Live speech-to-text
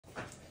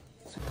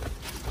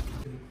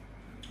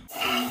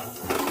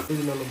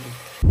Zombie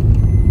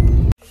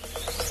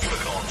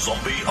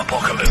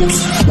apocalypse.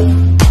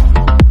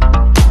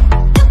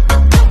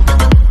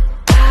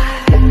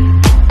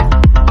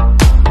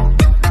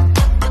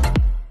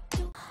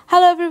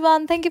 Hello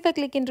everyone, thank you for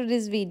clicking to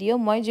this video.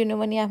 Moi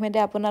Junumani Ahmede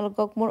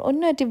আপোনালোকক মোৰ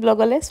অন্য এটি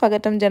ব্লগলে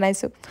স্বাগতম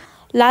জনাইছো।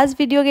 লাষ্ট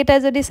ভিডিও কেটা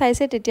যদি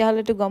চাইছে তেতিয়া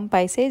হলে তো গম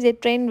পাইছে যে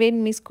ট্ৰেইন ৱেন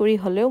মিস কৰি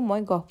হলেও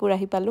মই গহপুৰ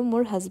আহি পালো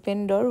মোৰ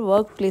হাজবেণ্ডৰ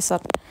work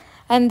প্লেসত।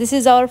 And this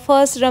is our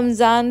first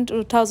Ramzan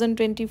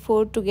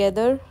 2024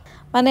 together.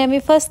 মানে আমি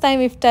ফার্স্ট টাইম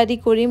ইফতারি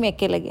কৰিম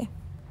একেলগে।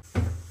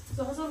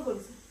 জহাছল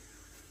কৰিছে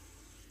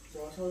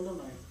জহাছল তো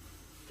নাই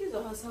কি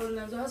জহাছল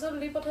না জহাছল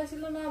দি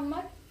পঠাইছিল না আম্মা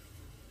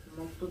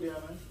মোক তো দিয়া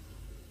নাই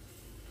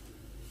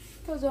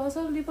তো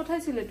জহাছল দি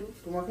পঠাইছিল তো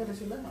তোমাকে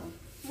দিছিল না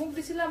মোক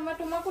দিছিল আম্মা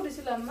তোমাকো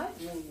দিছিল আম্মা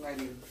মোক নাই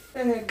দি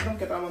একদম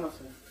কেটামান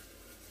আছে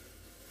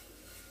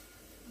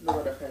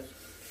দুটা দেখাই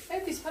এই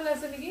পিছফালে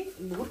আছে নেকি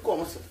বহুত কম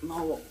আছে না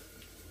হ'ব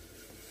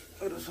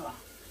এইটো চা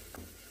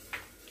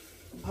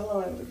ভাল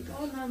লাগে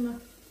ও না না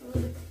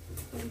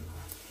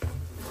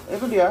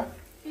এইটো দিয়া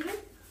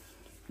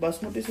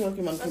बासमती से और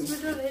की मन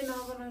बासमती ले ना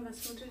बना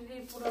बासमती ले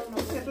पूरा ना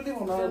एतो दी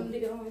बना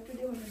एतो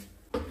दी बना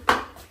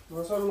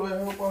मसाला लय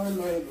हम को है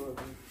लय लो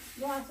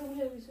जो आसे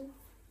ले बिसु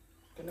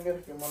केने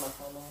के मन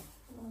आसा ना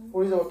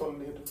পৰি যাব তল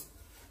দি এটো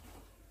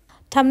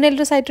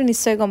থাম্বনেলটো চাইটো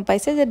নিশ্চয় গম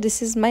পাইছে যে দিস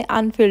ইজ মাই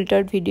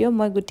আনফিল্টাৰ্ড ভিডিও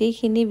মই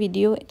গুটেইখিনি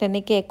ভিডিও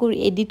তেনেকে একো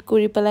এডিট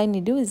কৰি পেলাই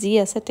নিদিও যি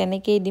আছে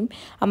তেনেকেই দিম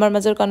আমাৰ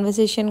মাজৰ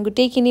কনভাৰসেচন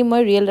গুটেইখিনি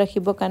মই ৰিয়েল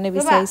ৰাখিব কাৰণে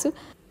বিচাৰিছো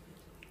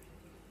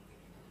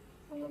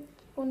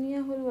পনিয়া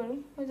হল বাৰু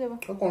হৈ যাব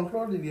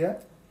কৰ্নফ্লোৰ দি দিয়া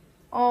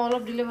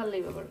অলপ দিলে ভাল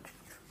লাগিব বাৰু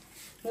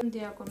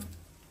দিয়া কোন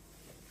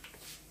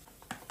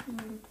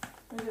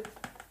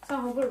সা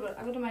হ'ব বাৰু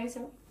আগতে মাৰিছ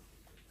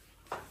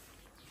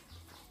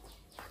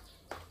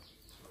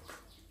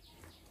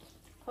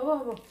হ'ব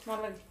হ'ব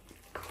নালাগে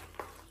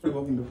দিব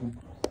কিন্তু ফোন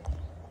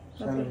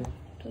চালে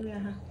তুমি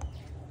আহা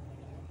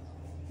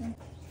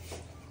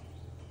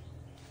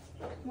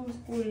মই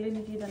স্কুললে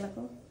নিকি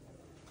দালাকো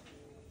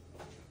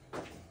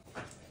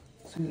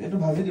এটো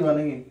ভাজি দিবা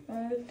নেকি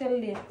তেল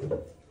দিয়ে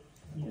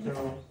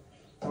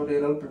আৰু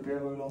এলাল প্ৰিপেয়াৰ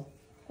কৰি লও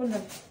কোন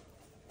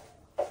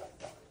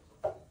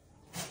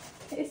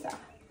এসা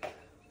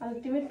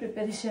আল্টিমেট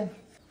প্ৰিপাৰেচন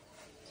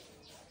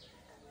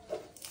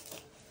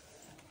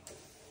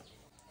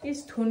ইস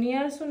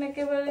ধনিয়াৰ সুন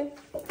একেবাৰে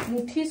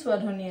মুঠি সোৱা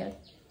ধনিয়াৰ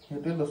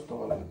হেতে 10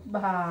 টকা লাগে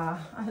বা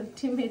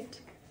আল্টিমেট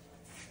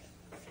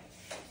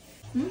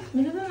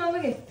মিঠা তো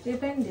নালাগে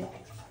রিফাইন দিয়ে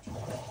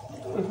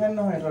রিফাইন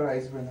নহয় এটা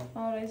রাইস ব্রেন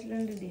রাইস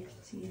ব্রেন দি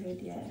সি হৈ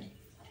দিয়া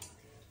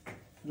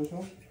দেখো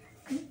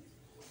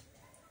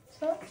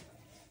সো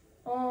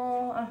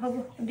আহব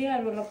দিয়া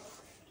আৰু লক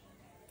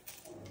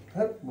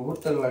হ্যাঁ বহুত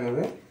তেল লাগে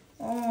বে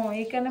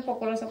এই কানে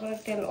পকৰা চকৰা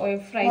তেল অই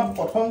ফ্ৰাই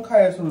প্ৰথম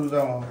খাই আছো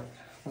দুটা মাহ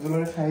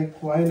আজিলৈ খাই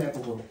খোৱাই নাই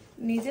পকৰা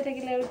নিজে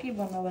থাকিলে আৰু কি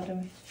বনাবা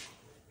তুমি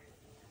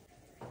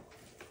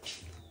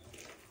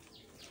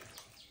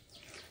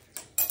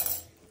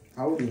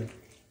আউ দিয়া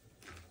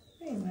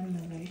এই মান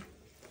নালাগে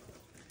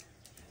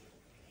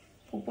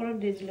ওপৰত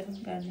দি দিলে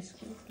গাৰ্নিশ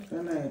কৰি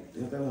নাই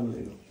এটা ভাল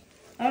লাগিব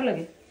আৰু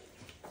লাগে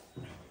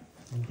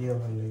দিয়া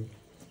ভাল লাগিব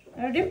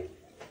আৰু দিম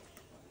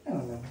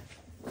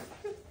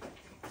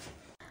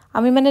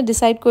আমি মানে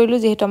ডিসাইড কৰিলো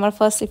যেহেতু আমাৰ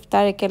ফাৰ্স্ট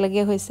ইফতাৰ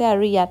একেলগে হৈছে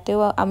আৰু ইয়াতেও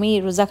আমি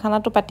ৰোজা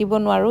খানাটো পাতিব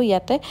নোৱাৰো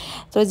ইয়াতে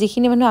তো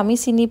যিখিনি মানুহ আমি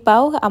চিনি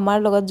পাও আমাৰ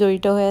লগত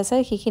জড়িত হৈ আছে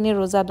সেইখিনি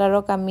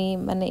ৰোজাদাৰক আমি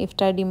মানে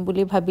ইফতাৰ দিম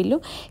বুলি ভাবিলো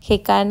সেই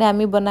কাৰণে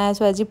আমি বনাই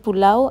আছো আজি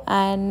pulao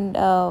and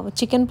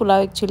chicken pulao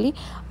actually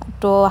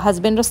তো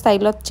হাজবেণ্ডৰ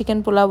ষ্টাইলত চিকেন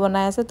পোলাও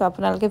বনাই আছে তো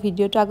আপোনালোকে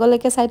ভিডিওটো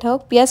আগলৈকে চাই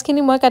থাকক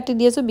পিয়াজখিনি মই কাটি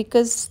দি আছো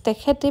বিকজ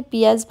তেখেতে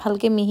পিয়াজ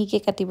ভালকে মিহিকে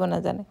কাটিব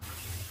নাজানে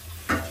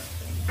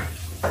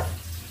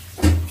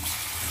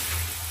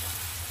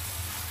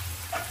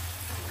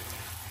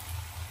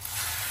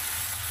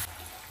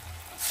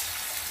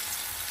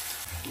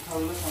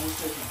খাবলৈ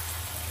সমস্যা আছে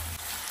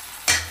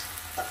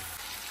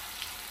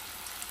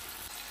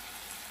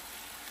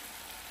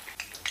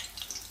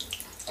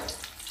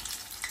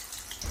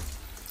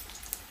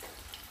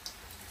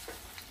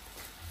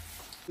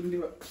তুমি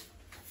দিবা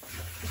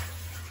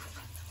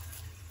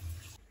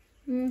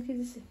কি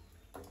দিছে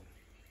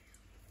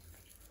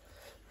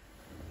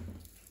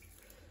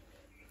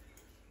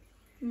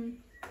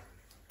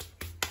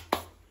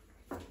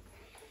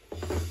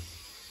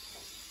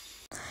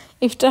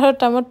ইফতাৰৰ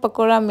টাইমত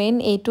পকৰা মেইন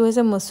এইটো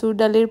হৈছে মসুৰ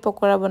দালিৰ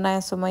পকৰা বনাই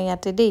আছো মই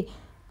ইয়াতে দেই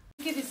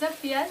কি দিছা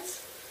পিয়াজ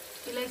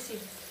ইলাইচি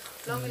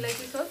লং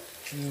ইলাইচি সব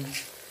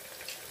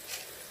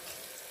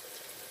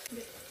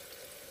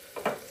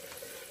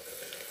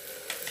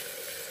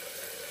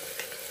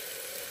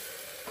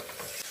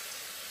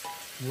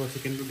वो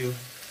चिकन तो दियो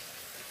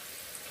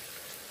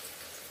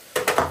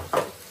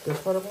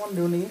তেজপাত অকমান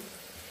দিও নেকি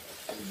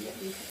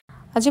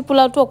আজি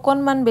পোলাওটো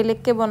অকনমান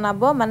বেলেগকে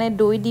বনাব মানে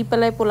দই দি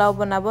পেলাই পোলাও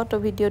বনাব তো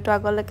ভিডিওটো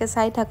আগলৈকে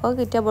চাই থাকক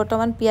এতিয়া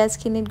বৰ্তমান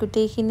পিয়াজখিনিত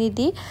গুটেইখিনি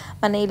দি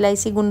মানে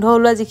ইলাইচি গুন্ধ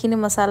ওলোৱা যিখিনি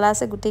মছলা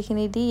আছে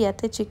গুটেইখিনি দি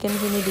ইয়াতে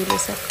চিকেনখিনি দি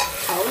লৈছে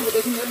আৰু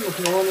গুটেইখিনি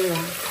নথিয়াও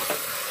নাই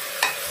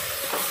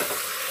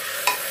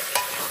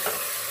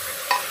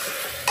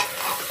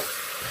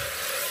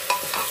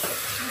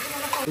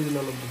The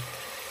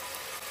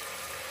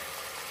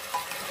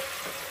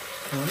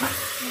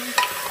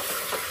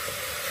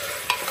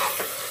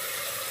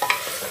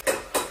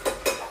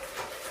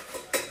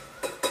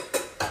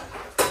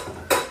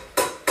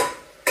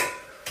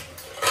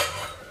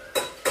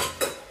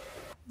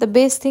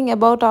best thing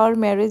about our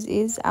marriage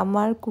is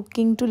our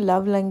cooking to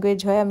love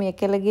language hoy ami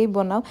ekelagei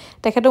banao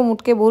tekheto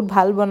mutke bahut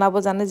bhal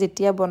banabo jane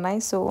jetia banai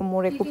so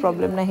mor eko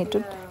problem na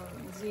hetut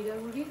जीरा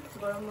गुड़ी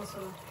गरम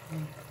मसाला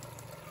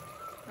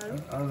আৰু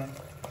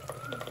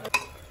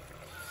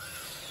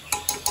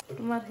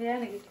তোমাৰ হেয়া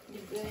নেকি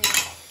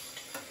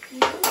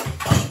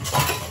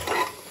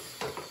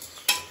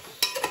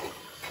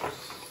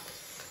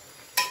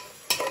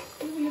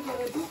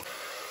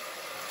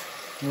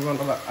Nugal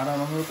kala ara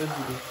mahur tes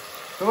gitu.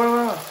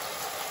 Coba.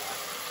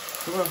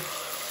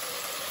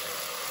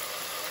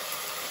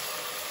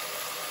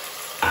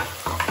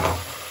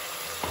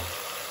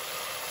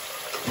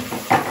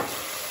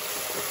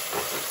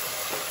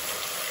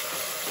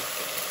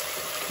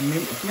 Ini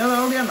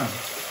nyala dia na.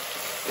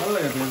 Kalau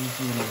ya tuh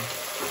sini.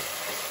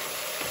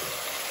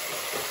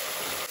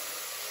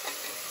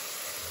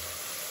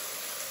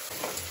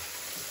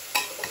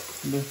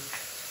 Deh.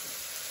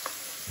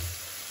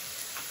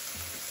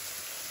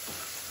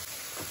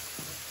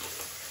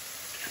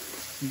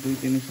 দুই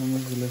তিনি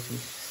চামচ গুলাইছো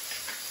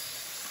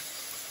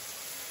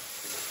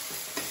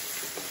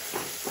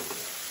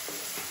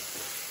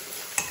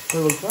হৈ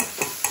গ'ল পা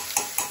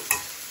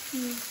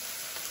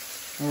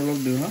অলপ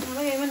দিওঁ হা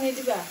আমাক ইমান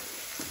নিদিবা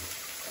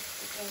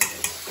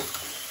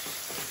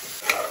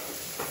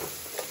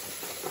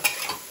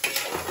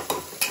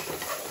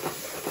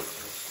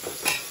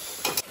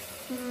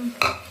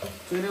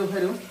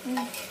উঠাই দিওঁ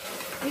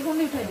এইখন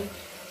উঠাই দিওঁ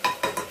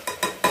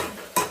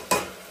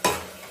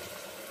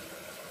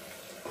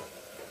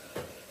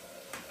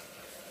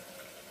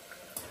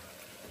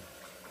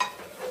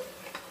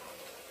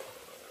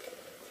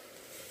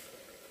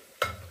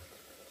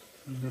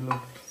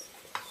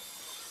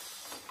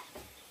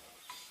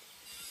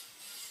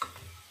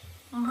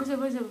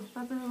হৈ যাব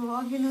তাতে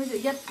অখিনি হৈ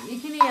যাব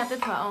এইখিনি ইয়াতে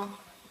থোৱা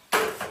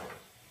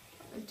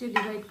এতিয়া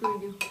ডিভাইড কৰি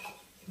দিওঁ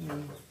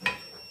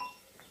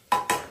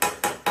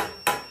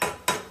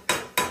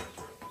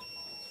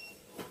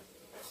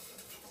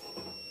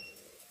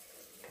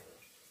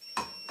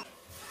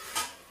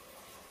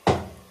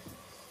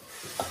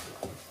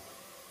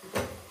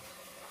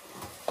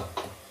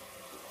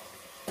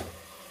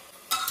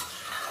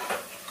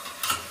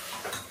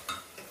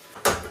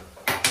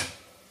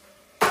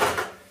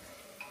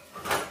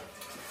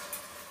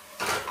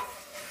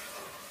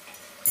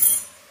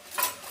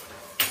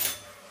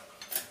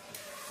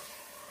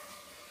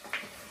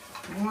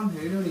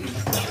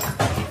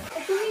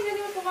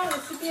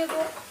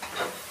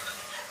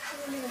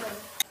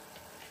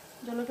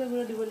জলকীয়া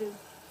গুঁড়া দিব লাগিব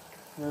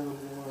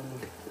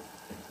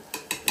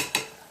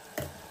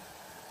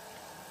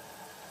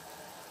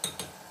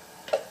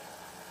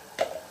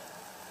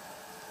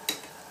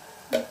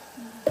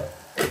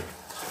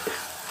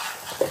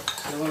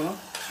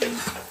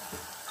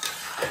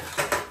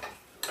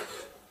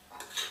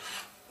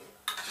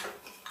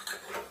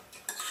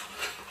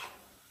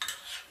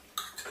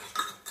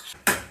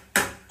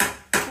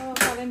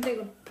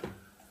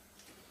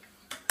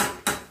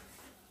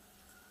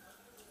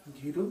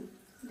ঘিটো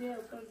দিয়ে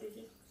ওপৰত দি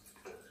দিয়ে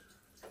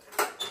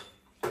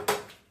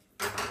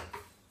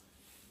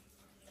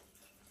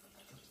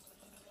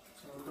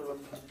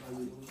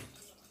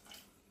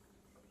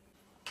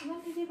ইমান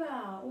নিদিবা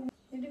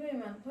নিদিবা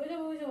ইমান হৈ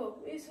যাব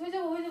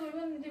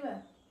ইমান নিদিবা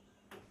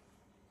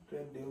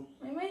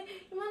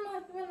ইমান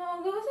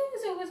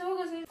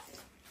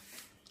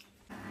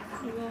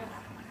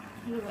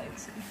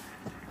গৈছে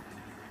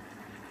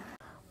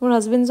মোৰ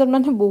হাজবেণ্ডজন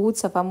মানে বহুত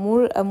চাফা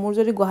মোৰ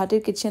যদি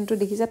গুৱাহাটীৰ কিচেনটো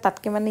দেখিছে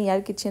তাতকে মানে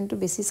ইয়াৰ কিচেনটো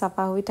বেছি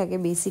চাফা হৈ থাকে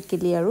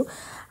বেছিকেলি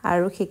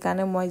আৰু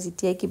সেইকাৰণে মই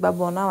যেতিয়াই কিবা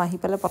বনাওঁ আহি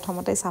পেলাই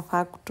প্ৰথমতে চাফা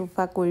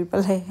টুফা কৰি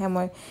পেলাইহে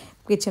মই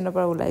কিচেনৰ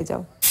পৰা ওলাই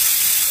যাওঁ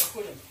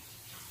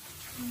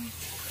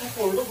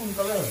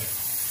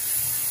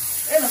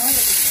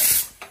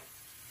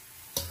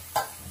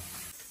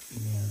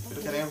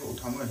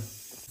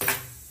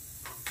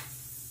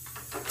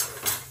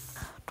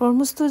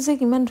তৰমুজটো যে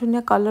কিমান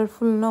ধুনীয়া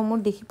কালাৰফুল ন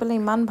মোৰ দেখি পেলাই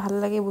ইমান ভাল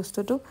লাগে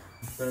বস্তুটো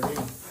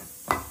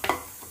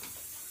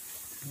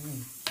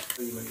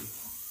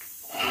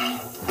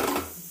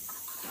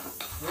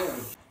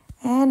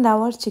and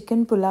our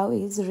chicken pulao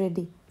is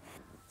ready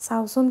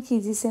চাওচোন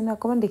সিজিছে ন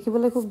অকমান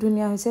দেখিবলৈ খুব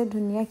ধুনীয়া হৈছে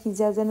ধুনীয়া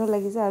সিজা যেনো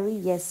লাগিছে আৰু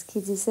ইয়েস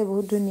সিজিছে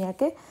বহুত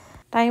ধুনীয়াকে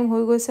টাইম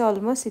হৈ গৈছে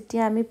অলমোস্ট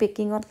এতিয়া আমি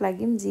পেকিংত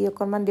লাগিম যি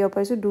অকনমান দিব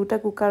পাৰিছো দুটা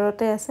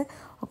কুকাৰতে আছে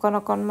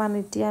অকনমান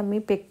এতিয়া আমি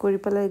পেক কৰি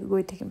পেলাই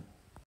গৈ থাকিম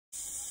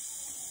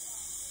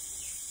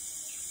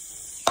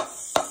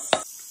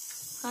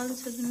কালো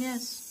ধুনীয়া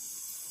আছে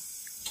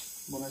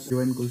বনাইছো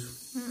জয়েন কৰিছো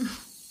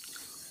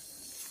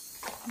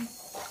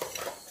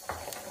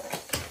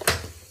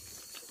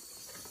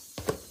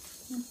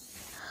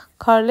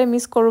ঘৰলে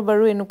মিস কৰো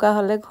বাৰু এনেকুৱা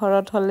হলে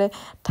ঘৰত হলে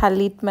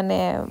থালিত মানে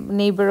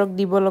নেইবাৰক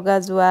দিব লগা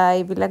যোৱা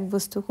এইবিলাক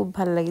বস্তু খুব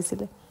ভাল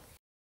লাগিছিল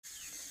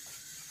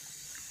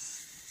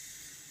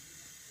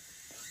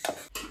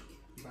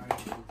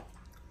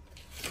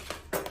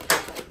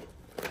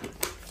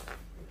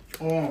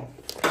Rosa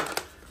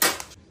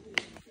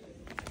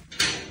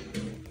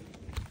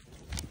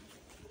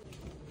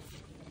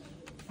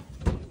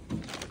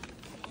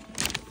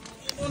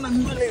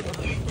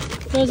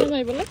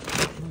mai bola?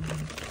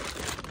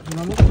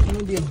 Namu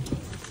kamu diam.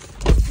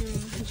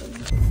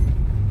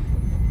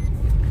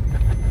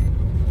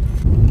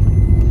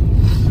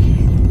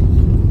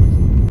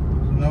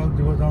 Namu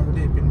diwa jam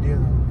tadi pindia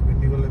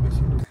gole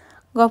besi.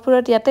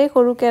 গহপুৰত ইয়াতে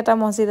সৰুকে এটা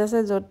মছজিদ আছে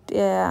য'ত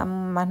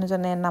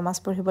মানুহজনে নামাজ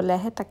পঢ়িবলৈ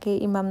আহে তাকে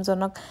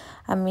ইমামজনক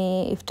আমি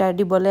ইফতাৰ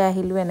দিবলৈ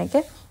আহিলোঁ এনেকে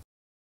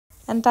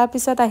এণ্ড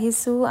তাৰপিছত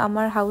আহিছোঁ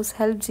আমাৰ হাউচ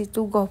হেল্প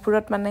যিটো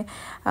গহপুৰত মানে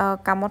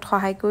কামত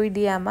সহায় কৰি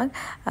দিয়ে আমাক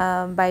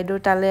বাইদেউ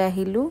তালে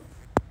আহিলোঁ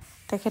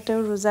তেখেতেও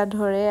ৰোজা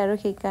ধৰে আৰু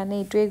সেইকাৰণে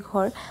এইটোৱে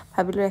ঘৰ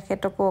ভাবিলোঁ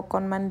এখেতকো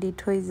অকণমান দি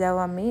থৈ যাওঁ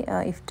আমি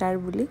ইফতাৰ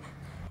বুলি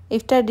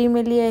ইফতাৰ দি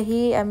মেলি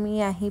আমি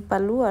আহি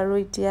পালোঁ আৰু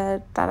এতিয়া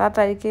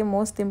তাৰিখে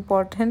most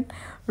important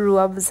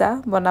ৰুৱাবজা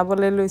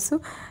বনাবলৈ লৈছোঁ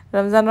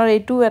ৰমজানৰ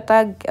এইটো এটা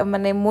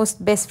মানে most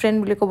best friend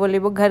বুলি ক'ব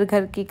লাগিব ঘৰ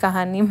ঘৰ কি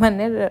কাহানী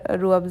মানে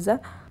ৰুৱাবজা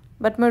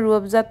বাট মই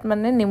ৰুৱাবজাত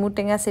মানে নেমু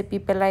টেঙা চেপি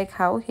পেলাই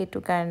খাওঁ সেইটো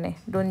কাৰণে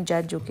ডোন্ট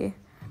জাজ ওকে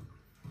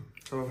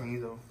সব ভাঙি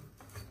যাও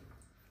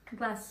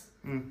গ্লাস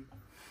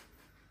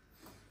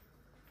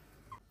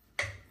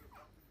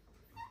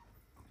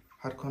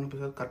হাতখন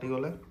পিছত কাটি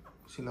গলে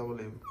চিলাব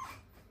লাগিব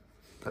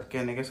তাতকে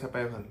এনেকে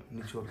চাপাই ভাল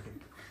নিচৰকে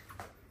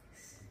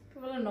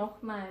বলে নখ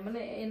নাই মানে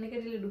এনেকে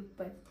দিলে দুখ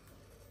পায়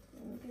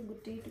এনেকে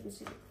গুটিটো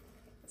গুছি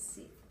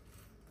সি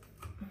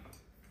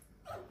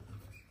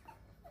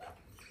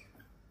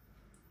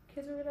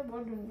খেজুৰটা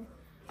বৰ ধুনীয়া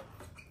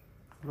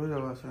লৈ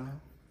যাব আছে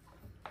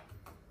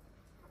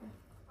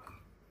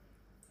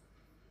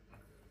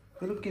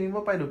সেইটো কিনিব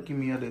পাইলো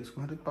কিমিয়া লেক্স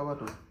গুৱাহাটীত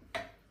পাবাতো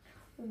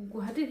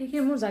গুৱাহাটীত দেখি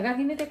মোৰ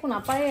জাগাখিনিত একো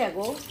নাপায়ে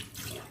আগো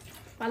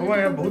পালে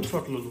বহুত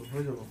ফট ললো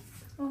হৈ যাব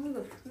হৈ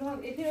গ'ল নহয়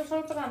এটি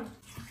ওচৰৰ পৰা আন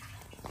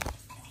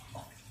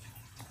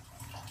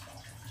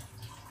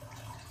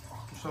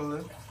চলে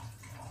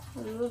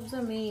ৰুবজা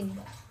মেইন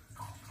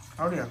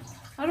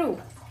আৰু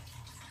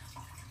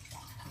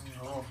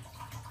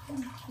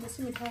বেছি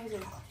মিঠা হৈ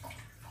গ'ল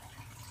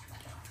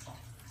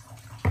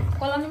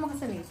কলা নিমখ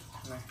আছে নেকি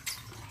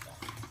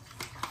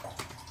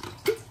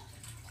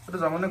এইটো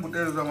যামনে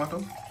গোটেই জমাটো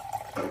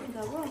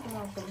যাব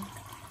আপোনাৰ ওচৰত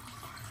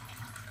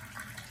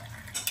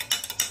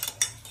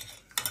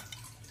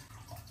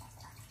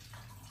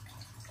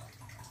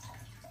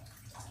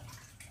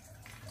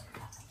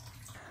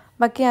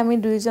বাকি আমি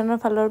দুইজনৰ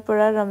ফালৰ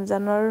পৰা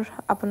ৰমজানৰ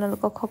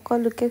আপোনালোকক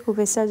সকলোকে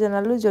শুভেচ্ছা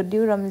জনালোঁ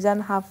যদিও ৰমজান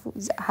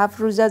হাফ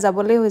ৰোজা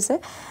যাবলৈ হৈছে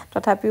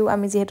তথাপিও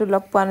আমি যেহেতু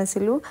লগ পোৱা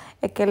নাছিলোঁ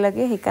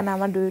একেলগে সেইকাৰণে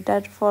আমাৰ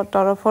দুয়োটাৰ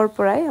তৰফৰ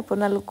পৰাই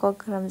আপোনালোকক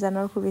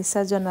ৰমজানৰ শুভেচ্ছা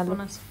জনালোঁ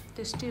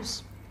টেষ্টিছ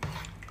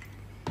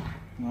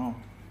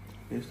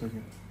টেষ্ট আছে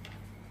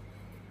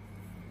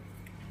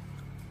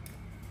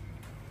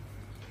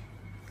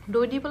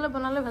দৈ দি পেলাই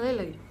বনালে ভালেই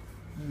লাগে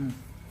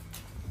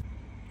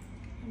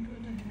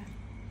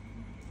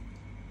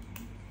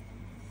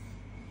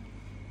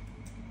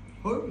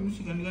হয়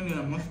চিকেন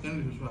দিলা মই চিকেন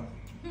দিছো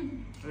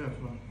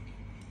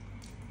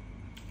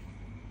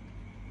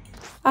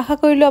আশা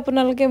কৰিলোঁ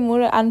আপোনালোকে মোৰ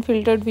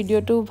আনফিল্টাৰ্ড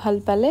ভিডিঅ'টো ভাল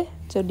পালে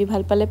যদি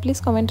ভাল পালে প্লিজ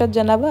কমেণ্টত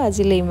জনাব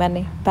আজিলৈ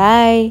ইমানেই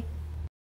বাই